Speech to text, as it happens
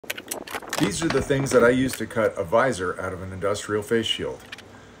These are the things that I use to cut a visor out of an industrial face shield.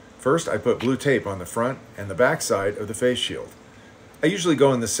 First, I put blue tape on the front and the back side of the face shield. I usually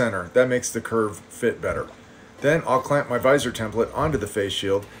go in the center, that makes the curve fit better. Then I'll clamp my visor template onto the face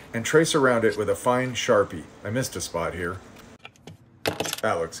shield and trace around it with a fine Sharpie. I missed a spot here.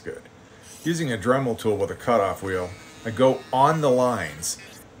 That looks good. Using a Dremel tool with a cutoff wheel, I go on the lines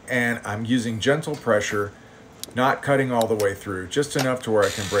and I'm using gentle pressure, not cutting all the way through, just enough to where I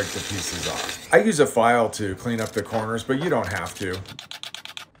can break the pieces off. I use a file to clean up the corners, but you don't have to.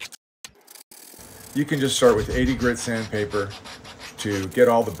 You can just start with 80 grit sandpaper to get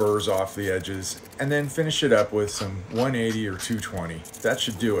all the burrs off the edges, and then finish it up with some 180 or 220. That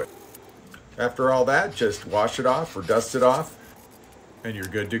should do it. After all that, just wash it off or dust it off, and you're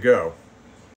good to go.